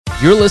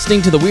You're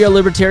listening to the We Are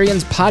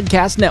Libertarians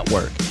podcast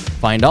network.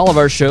 Find all of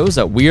our shows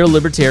at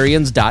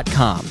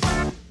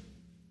wearelibertarians.com.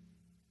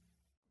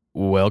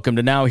 Welcome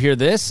to Now Hear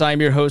This.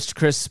 I'm your host,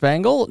 Chris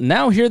Spangle.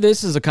 Now Hear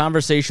This is a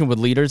conversation with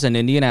leaders in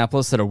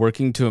Indianapolis that are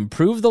working to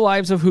improve the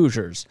lives of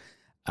Hoosiers.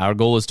 Our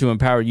goal is to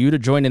empower you to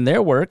join in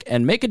their work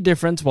and make a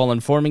difference while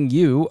informing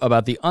you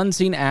about the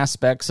unseen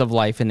aspects of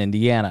life in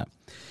Indiana.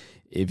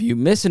 If you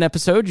miss an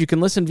episode, you can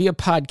listen via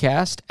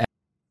podcast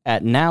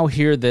at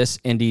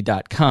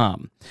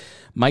nowhearthisindy.com.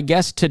 My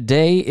guest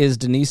today is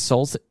Denise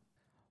Soltis.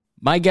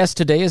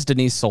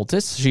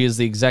 She is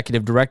the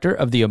executive director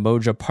of the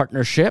Umoja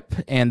Partnership,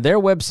 and their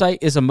website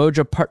is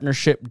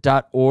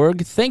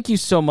umojapartnership.org. Thank you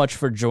so much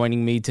for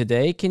joining me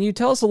today. Can you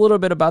tell us a little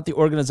bit about the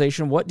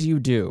organization? What do you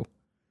do?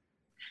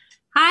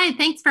 Hi,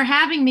 thanks for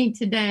having me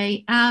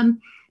today.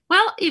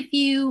 Well, if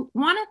you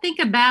want to think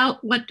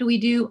about what do we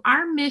do,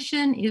 our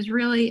mission is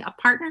really a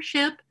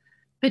partnership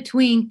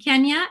between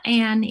Kenya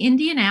and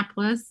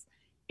Indianapolis.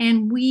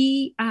 And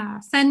we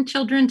send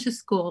children to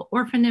school,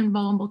 orphan and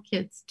vulnerable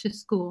kids to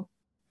school.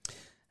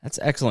 That's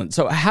excellent.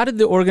 So how did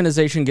the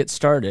organization get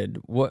started?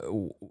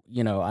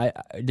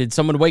 Did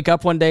someone wake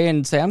up one day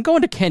and say, I'm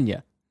going to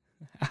Kenya?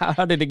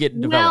 How did it get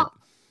developed?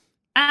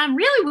 Well,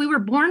 really, we were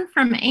born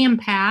from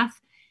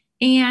AMPATH.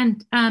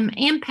 And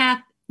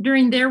AMPATH,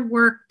 during their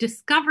work,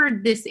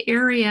 discovered this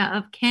area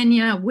of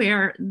Kenya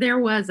where there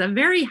was a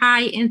very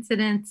high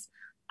incidence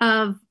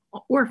of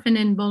orphan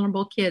and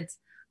vulnerable kids.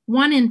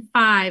 1 in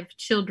 5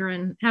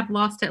 children have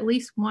lost at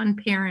least one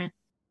parent.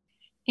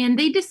 And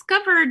they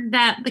discovered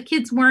that the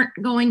kids weren't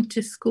going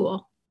to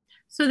school.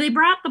 So they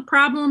brought the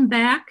problem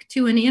back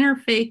to an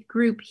interfaith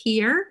group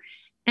here.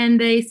 And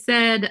they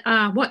said,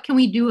 what can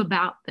we do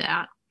about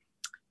that?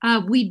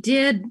 We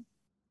did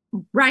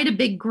write a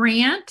big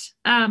grant,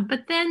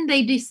 but then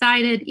they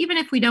decided, even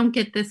if we don't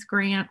get this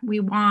grant, we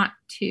want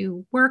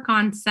to work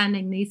on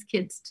sending these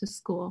kids to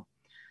school.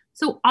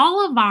 So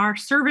all of our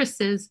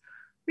services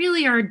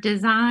really are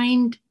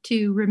designed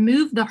to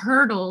remove the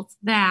hurdles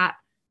that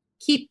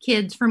keep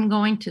kids from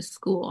going to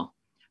school.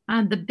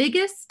 The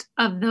biggest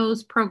of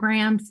those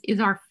programs is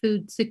our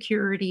food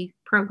security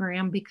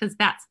program, because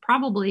that's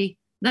probably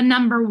the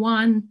number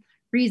one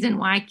reason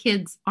why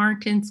kids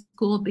aren't in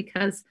school,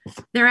 because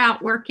they're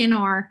out working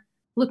or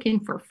looking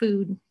for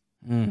food.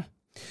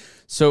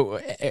 So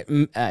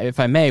if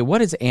I may,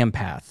 what is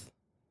AMPATH?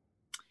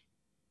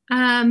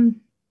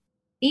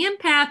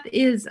 AMPATH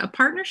is a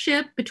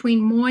partnership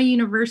between Moy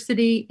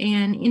University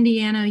and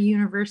Indiana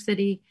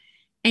University.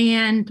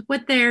 And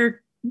what they're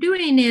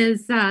doing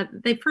is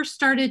they first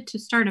started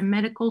a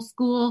medical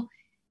school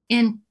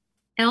in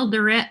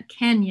Eldoret,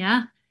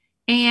 Kenya.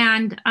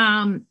 And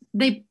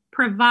they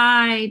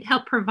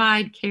help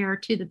provide care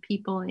to the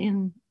people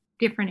in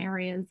different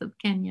areas of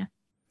Kenya.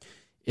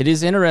 It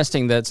is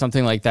interesting that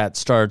something like that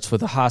starts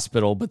with a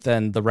hospital, but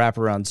then the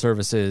wraparound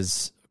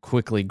services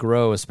quickly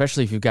grow,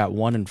 especially if you've got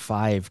 1 in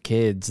 5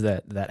 kids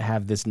that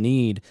have this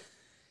need.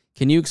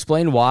 Can you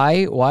explain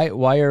why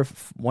are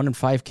 1 in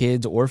 5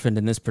 kids orphaned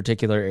in this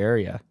particular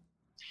area?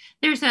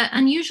 There's an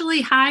unusually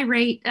high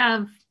rate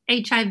of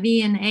HIV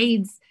and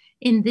AIDS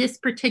in this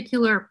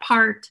particular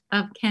part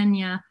of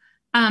Kenya.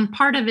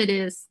 Part of it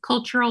is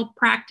cultural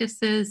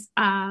practices,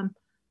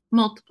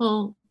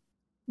 multiple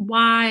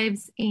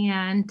wives,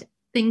 and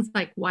things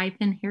like wife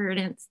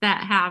inheritance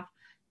that have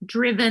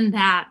driven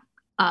that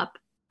up.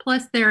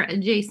 Plus, they're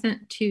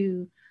adjacent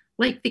to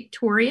Lake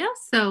Victoria,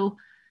 so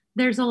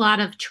there's a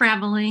lot of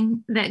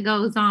traveling that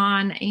goes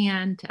on,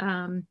 and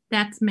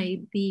that's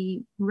made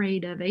the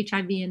rate of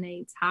HIV and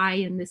AIDS high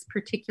in this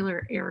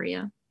particular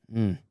area.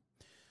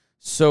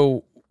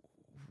 So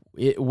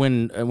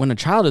when a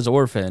child is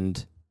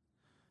orphaned,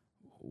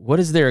 what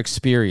is their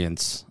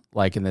experience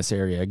like in this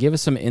area? Give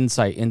us some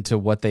insight into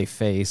what they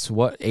face.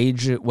 What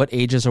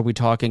ages are we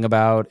talking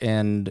about,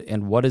 and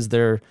what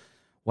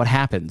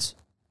happens?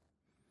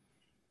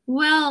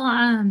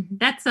 Well,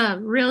 that's a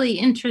really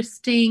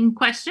interesting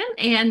question,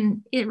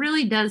 and it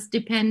really does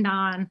depend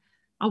on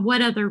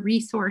what other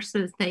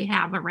resources they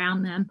have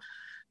around them.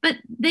 But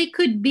they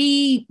could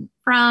be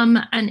from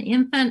an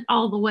infant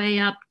all the way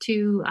up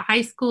to a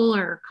high school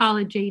or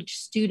college age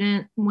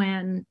student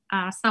when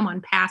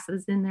someone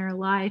passes in their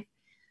life.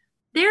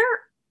 Their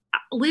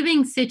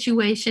living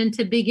situation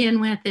to begin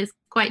with is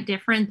quite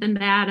different than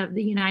that of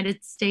the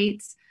United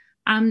States.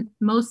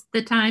 Most of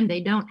the time,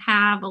 they don't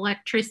have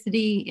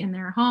electricity in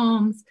their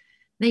homes.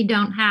 They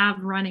don't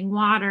have running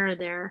water.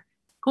 They're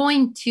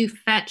going to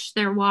fetch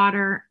their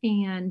water,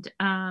 and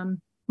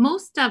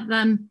most of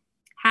them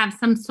have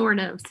some sort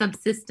of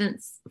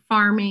subsistence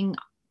farming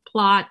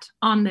plot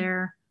on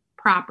their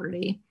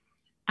property.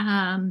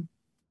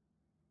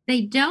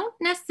 They don't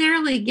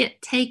necessarily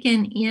get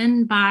taken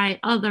in by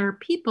other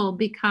people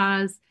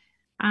because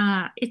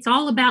it's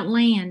all about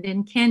land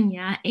in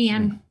Kenya,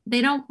 and they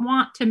don't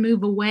want to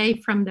move away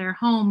from their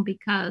home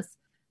because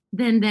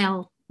then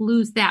they'll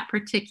lose that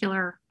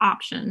particular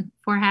option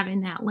for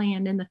having that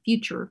land in the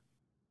future.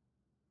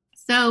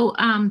 So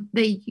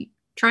they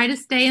try to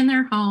stay in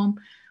their home.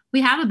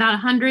 We have about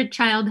 100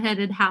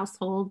 child-headed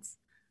households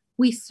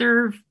We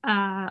serve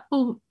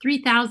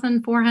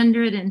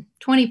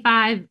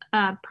 3,425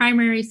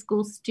 primary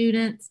school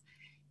students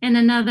and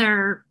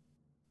another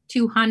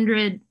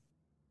 200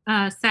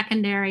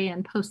 secondary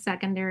and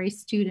post-secondary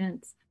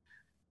students.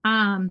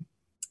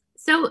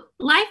 So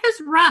life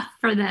is rough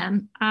for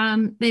them.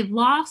 They've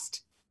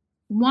lost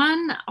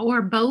one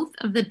or both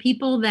of the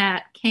people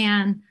that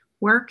can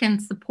work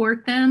and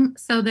support them.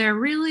 So they're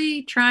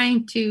really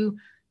trying to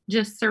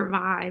just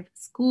survive.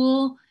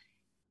 School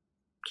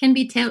can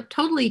be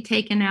totally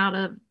taken out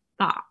of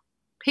the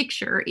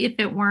picture if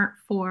it weren't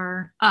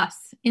for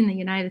us in the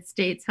United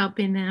States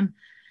helping them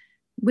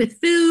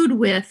with food,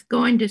 with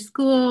going to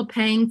school,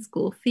 paying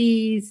school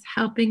fees,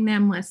 helping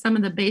them with some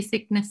of the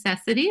basic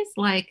necessities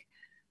like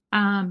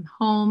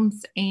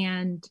homes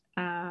and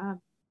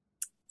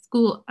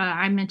school.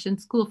 I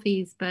mentioned school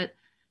fees, but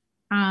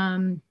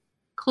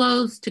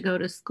clothes to go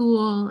to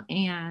school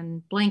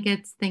and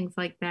blankets, things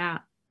like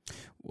that.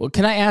 Well,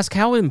 can I ask,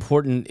 how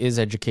important is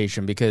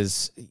education?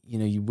 Because,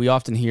 we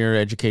often hear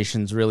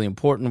education is really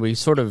important. We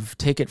sort of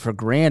take it for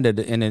granted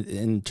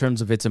in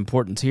terms of its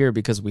importance here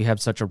because we have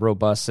such a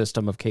robust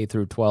system of K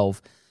through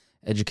 12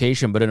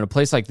 education. But in a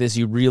place like this,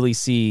 you really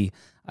see,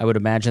 I would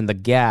imagine, the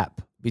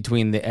gap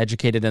between the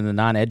educated and the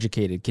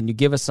non-educated. Can you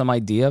give us some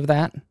idea of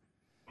that?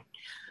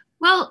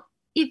 Well,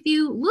 if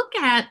you look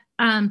at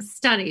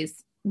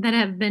studies that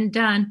have been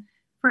done,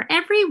 for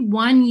every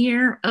 1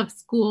 year of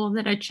school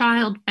that a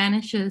child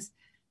finishes,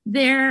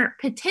 their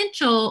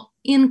potential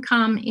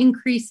income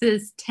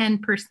increases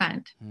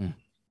 10%.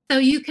 So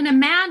you can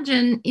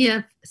imagine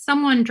if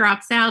someone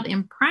drops out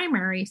in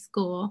primary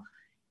school,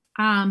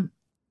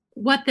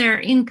 what their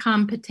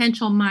income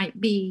potential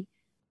might be.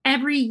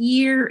 Every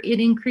year it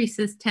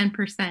increases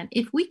 10%.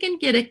 If we can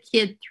get a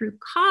kid through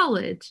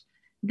college,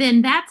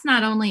 then that's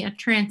not only a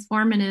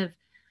transformative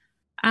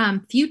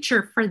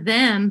future for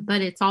them,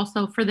 but it's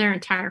also for their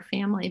entire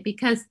family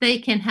because they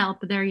can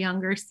help their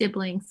younger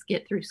siblings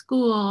get through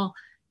school,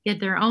 get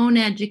their own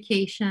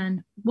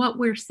education. What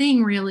we're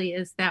seeing really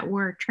is that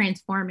we're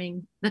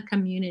transforming the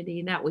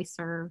community that we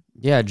serve.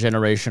 Yeah,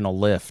 generational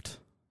lift.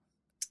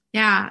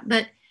 Yeah,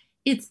 but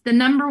it's the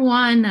number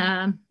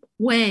one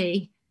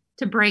way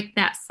to break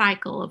that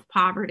cycle of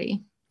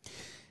poverty.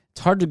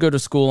 It's hard to go to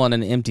school on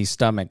an empty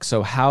stomach.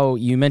 So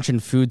you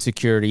mentioned food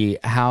security,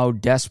 how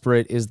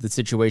desperate is the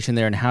situation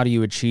there and how do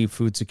you achieve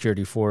food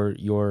security for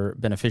your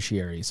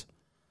beneficiaries?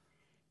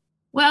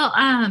 Well,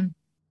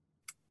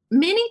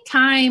 many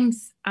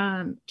times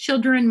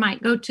children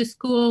might go to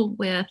school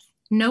with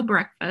no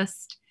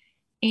breakfast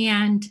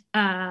and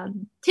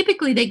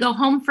typically they go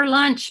home for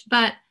lunch,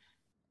 but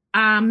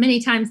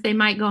many times they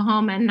might go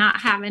home and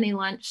not have any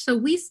lunch. So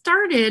we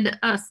started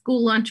a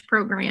school lunch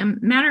program.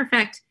 Matter of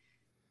fact,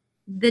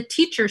 the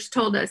teachers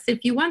told us,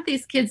 if you want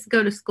these kids to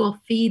go to school,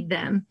 feed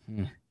them.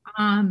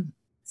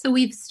 So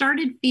we've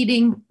started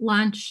feeding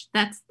lunch.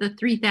 That's the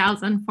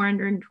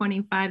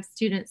 3,425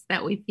 students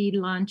that we feed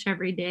lunch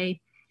every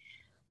day.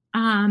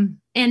 And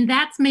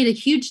that's made a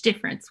huge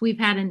difference. We've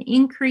had an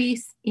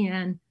increase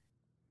in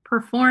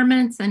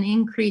performance, an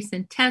increase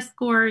in test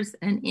scores,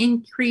 an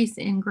increase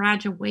in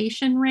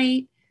graduation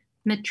rate,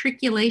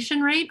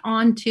 matriculation rate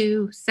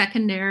onto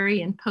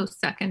secondary and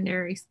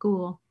post-secondary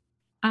school.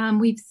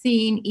 We've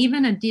seen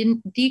even a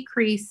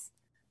decrease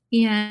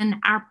in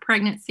our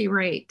pregnancy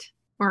rate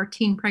or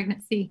teen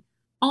pregnancy,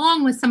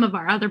 along with some of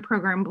our other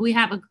programs. We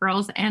have a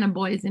girls and a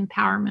boys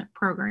empowerment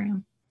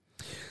program.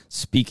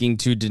 Speaking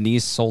to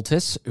Denise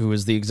Soltis, who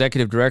is the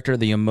executive director of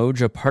the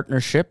Umoja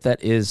Partnership.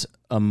 That is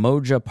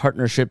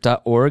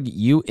umojapartnership.org,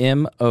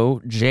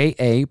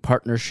 UMOJA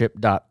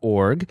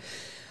partnership.org.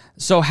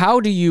 So how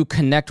do you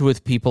connect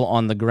with people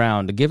on the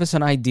ground? Give us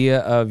an idea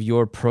of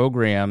your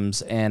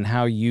programs and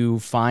how you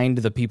find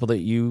the people that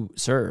you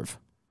serve.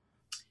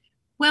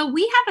 Well,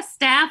 we have a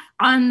staff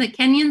on the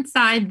Kenyan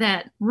side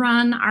that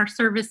run our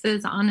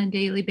services on a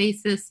daily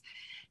basis,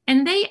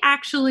 and they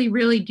actually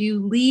really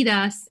do lead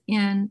us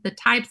in the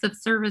types of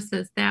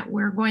services that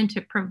we're going to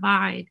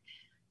provide.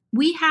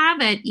 We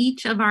have at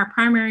each of our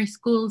primary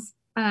schools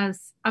a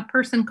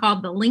person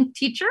called the link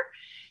teacher,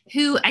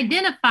 who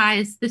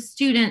identifies the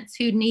students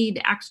who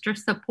need extra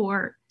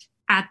support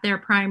at their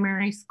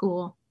primary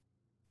school.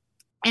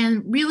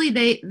 And really,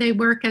 they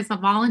work as a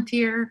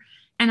volunteer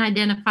and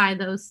identify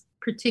those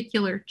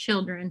particular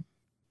children.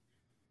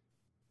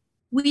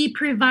 We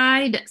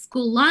provide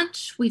school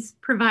lunch, we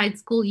provide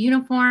school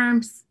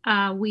uniforms,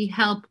 we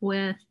help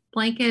with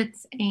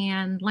blankets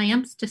and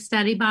lamps to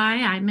study by.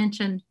 I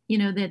mentioned,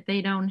 that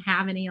they don't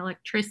have any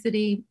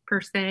electricity per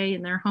se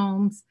in their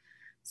homes.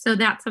 So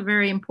that's a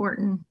very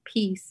important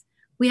piece.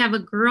 We have a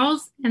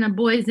girls and a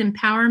boys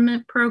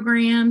empowerment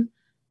program.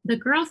 The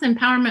girls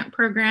empowerment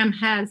program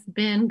has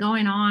been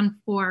going on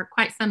for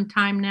quite some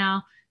time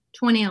now,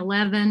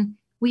 2011.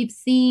 We've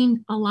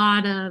seen a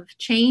lot of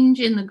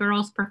change in the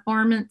girls'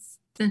 performance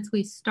since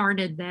we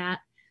started that.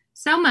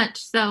 So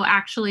much so,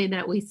 actually,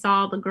 that we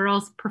saw the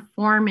girls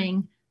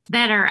performing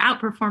better,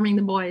 outperforming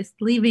the boys,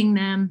 leaving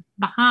them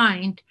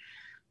behind.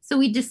 So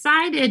we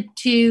decided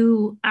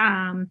to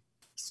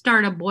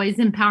start a boys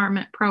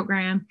empowerment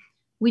program.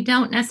 We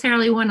don't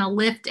necessarily want to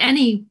lift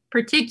any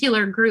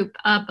particular group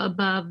up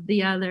above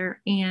the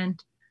other.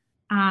 And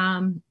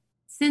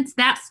since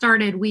that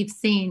started, we've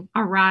seen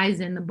a rise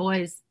in the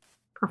boys'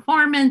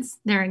 performance,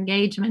 their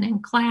engagement in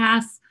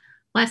class,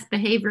 less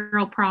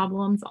behavioral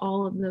problems,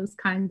 all of those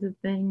kinds of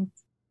things.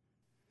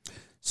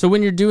 So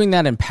when you're doing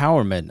that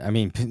empowerment, I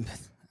mean,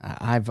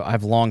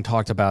 I've long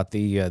talked about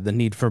the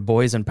need for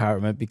boys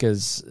empowerment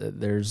because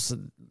there's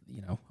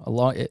a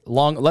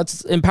long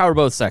let's empower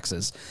both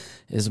sexes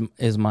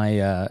is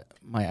my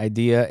my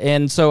idea.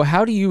 And so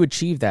how do you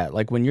achieve that?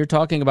 Like when you're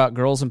talking about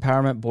girls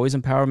empowerment, boys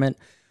empowerment,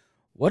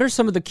 what are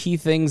some of the key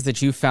things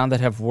that you found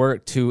that have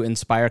worked to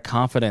inspire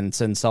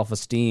confidence and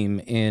self-esteem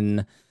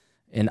in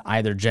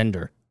either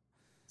gender?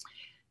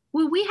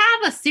 Well, we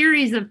have a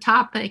series of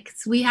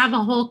topics. We have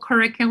a whole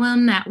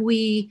curriculum that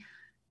we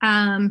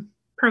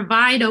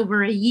provide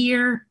over a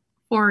year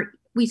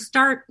we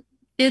start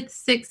 5th,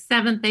 6th,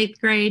 7th, 8th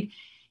grade,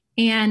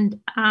 and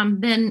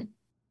then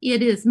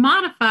it is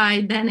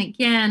modified then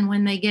again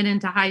when they get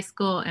into high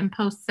school and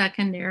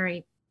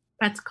post-secondary,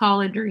 that's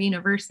college or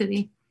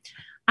university.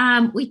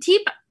 We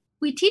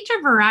teach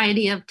a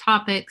variety of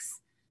topics,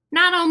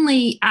 not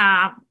only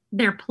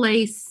their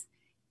place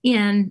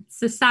in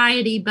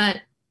society,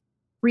 but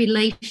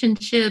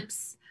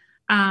relationships,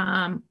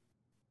 how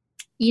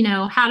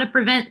to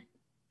prevent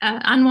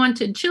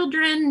unwanted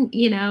children.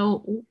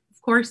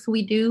 Of course,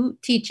 we do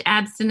teach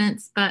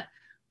abstinence, but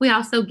we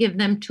also give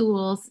them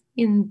tools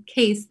in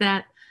case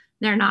that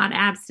they're not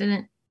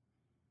abstinent.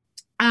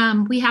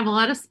 We have a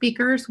lot of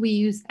speakers. We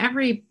use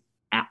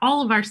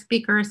all of our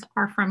speakers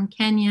are from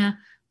Kenya.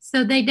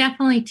 So they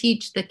definitely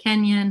teach the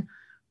Kenyan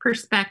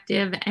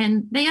perspective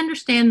and they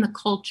understand the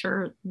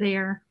culture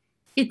there.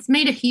 It's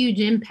made a huge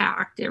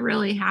impact. It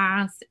really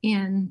has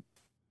in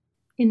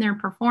their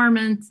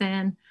performance,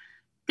 and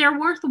they're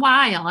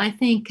worthwhile. I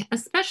think,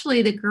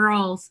 especially the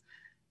girls,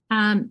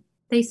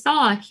 they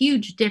saw a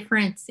huge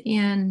difference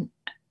in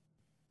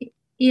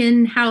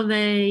how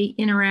they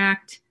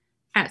interact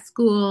at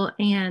school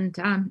and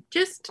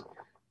just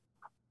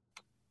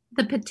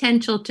the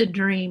potential to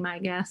dream, I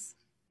guess.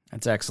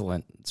 That's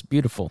excellent. It's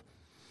beautiful.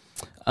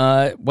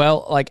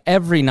 Well, like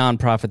every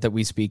nonprofit that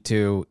we speak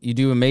to, you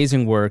do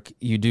amazing work.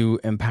 You do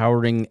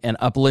empowering and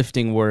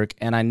uplifting work.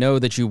 And I know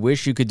that you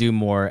wish you could do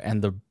more.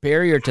 And the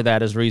barrier to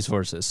that is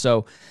resources.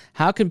 So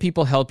how can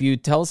people help you?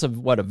 Tell us of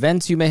what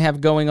events you may have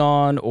going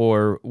on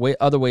or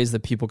other ways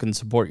that people can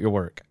support your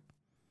work.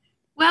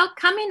 Well,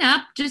 coming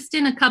up just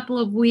in a couple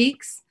of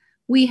weeks,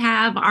 we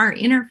have our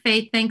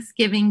Interfaith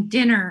Thanksgiving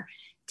dinner.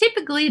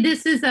 Typically,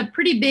 this is a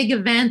pretty big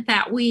event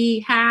that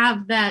we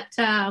have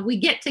that we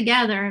get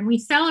together and we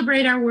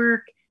celebrate our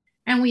work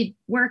and we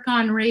work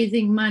on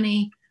raising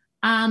money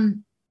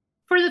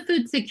for the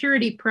food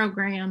security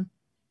program.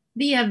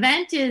 The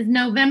event is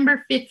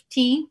November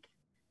 15th.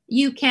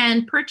 You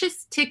can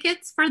purchase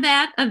tickets for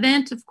that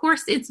event. Of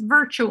course, it's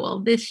virtual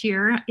this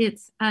year.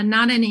 It's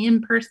not an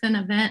in-person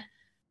event,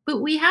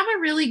 but we have a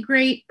really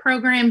great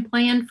program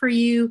planned for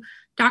you.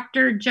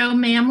 Dr. Joe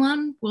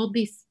Mamlin will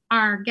be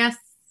our guest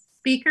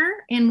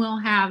speaker, and we'll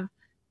have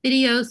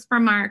videos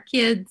from our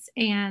kids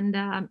and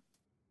a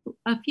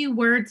few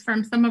words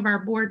from some of our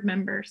board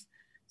members.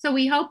 So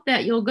we hope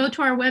that you'll go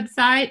to our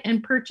website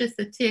and purchase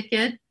a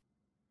ticket.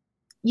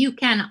 You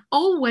can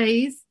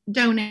always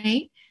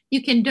donate.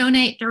 You can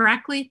donate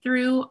directly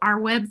through our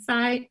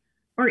website,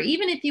 or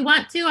even if you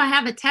want to, I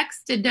have a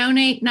text to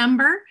donate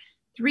number,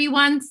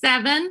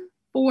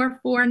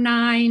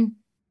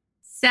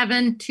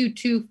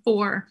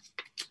 317-449-7224.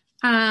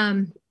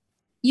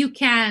 You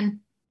can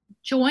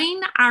join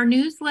our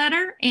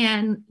newsletter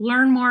and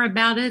learn more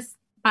about us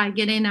by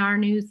getting our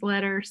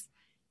newsletters.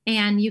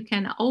 And you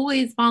can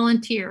always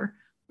volunteer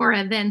for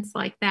events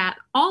like that.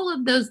 All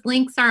of those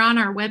links are on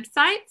our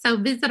website. So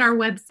visit our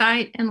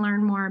website and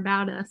learn more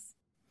about us.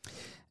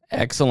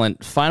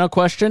 Excellent. Final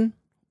question.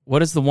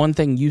 What is the one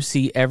thing you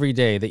see every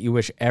day that you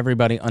wish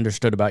everybody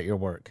understood about your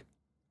work?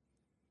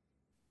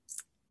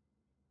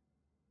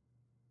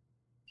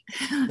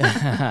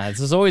 This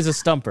is always a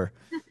stumper.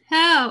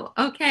 Oh,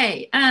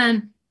 okay.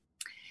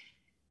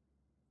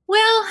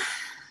 Well,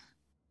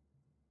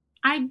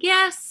 I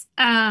guess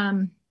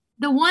the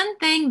one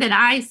thing that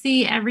I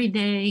see every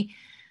day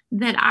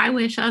that I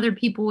wish other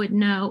people would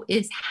know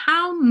is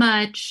how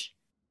much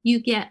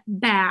you get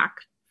back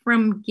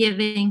from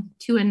giving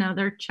to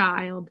another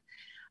child,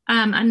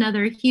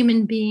 another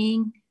human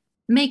being,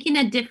 making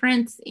a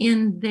difference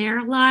in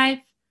their life.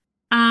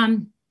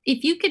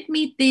 If you could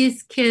meet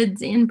these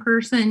kids in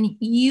person,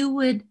 you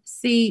would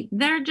see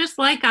they're just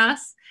like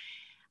us.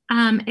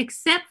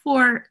 Except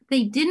for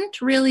they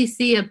didn't really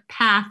see a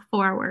path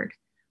forward.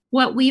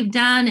 What we've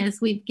done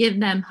is we've given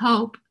them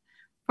hope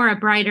for a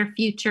brighter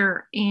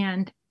future.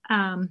 And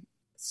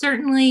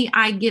certainly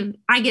I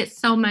get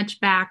so much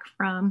back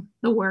from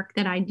the work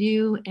that I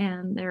do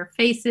and their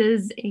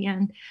faces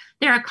and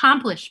their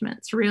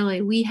accomplishments,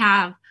 really. We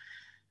have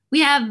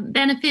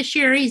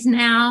beneficiaries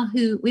now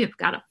we've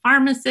got a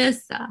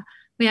pharmacist,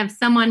 We have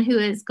someone who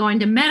is going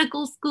to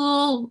medical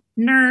school,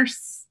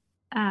 nurse,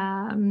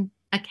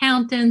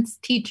 accountants,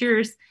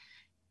 teachers.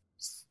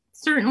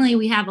 Certainly,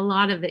 we have a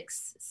lot of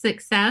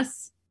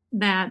success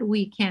that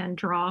we can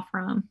draw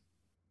from.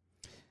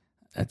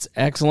 That's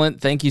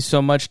excellent. Thank you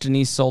so much,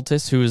 Denise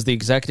Soltis, who is the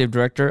Executive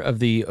Director of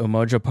the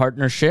Umoja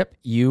Partnership,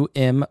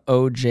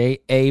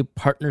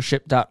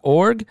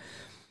 umojapartnership.org.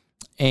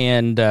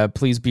 And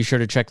please be sure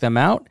to check them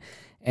out.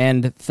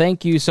 And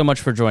thank you so much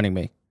for joining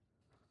me.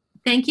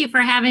 Thank you for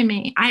having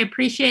me. I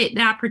appreciate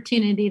the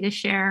opportunity to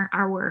share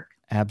our work.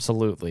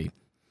 Absolutely.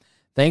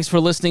 Thanks for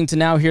listening to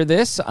Now Hear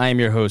This. I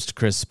am your host,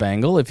 Chris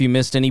Spangle. If you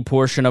missed any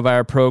portion of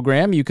our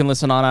program, you can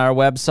listen on our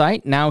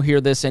website,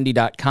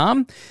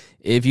 nowhearthisindy.com.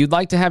 If you'd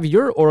like to have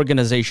your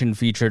organization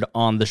featured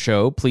on the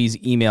show, please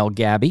email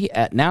Gabby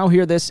at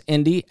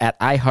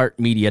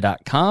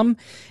nowhearthisindy@iheartmedia.com.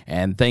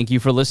 And thank you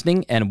for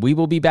listening, and we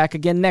will be back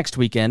again next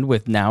weekend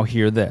with Now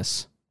Hear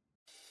This.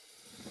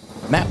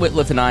 Matt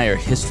Whitliff and I are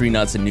history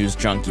nuts and news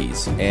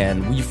junkies,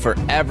 and we've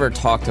forever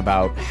talked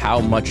about how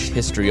much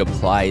history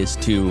applies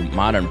to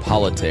modern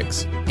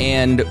politics,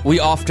 and we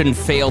often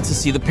fail to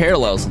see the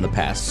parallels in the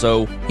past.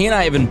 So he and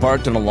I have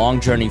embarked on a long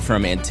journey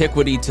from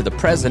antiquity to the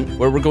present,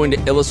 where we're going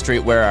to illustrate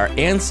where our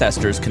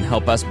ancestors can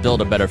help us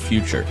build a better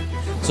future.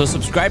 So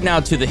subscribe now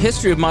to The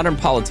History of Modern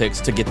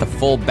Politics to get the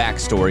full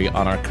backstory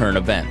on our current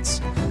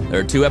events. There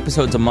are 2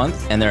 episodes a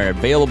month, and they're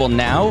available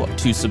now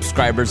to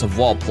subscribers of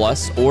Wall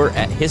Plus or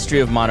at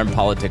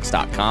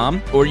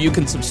historyofmodernpolitics.com, or you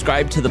can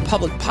subscribe to the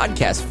public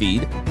podcast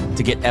feed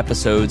to get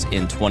episodes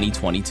in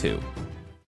 2022.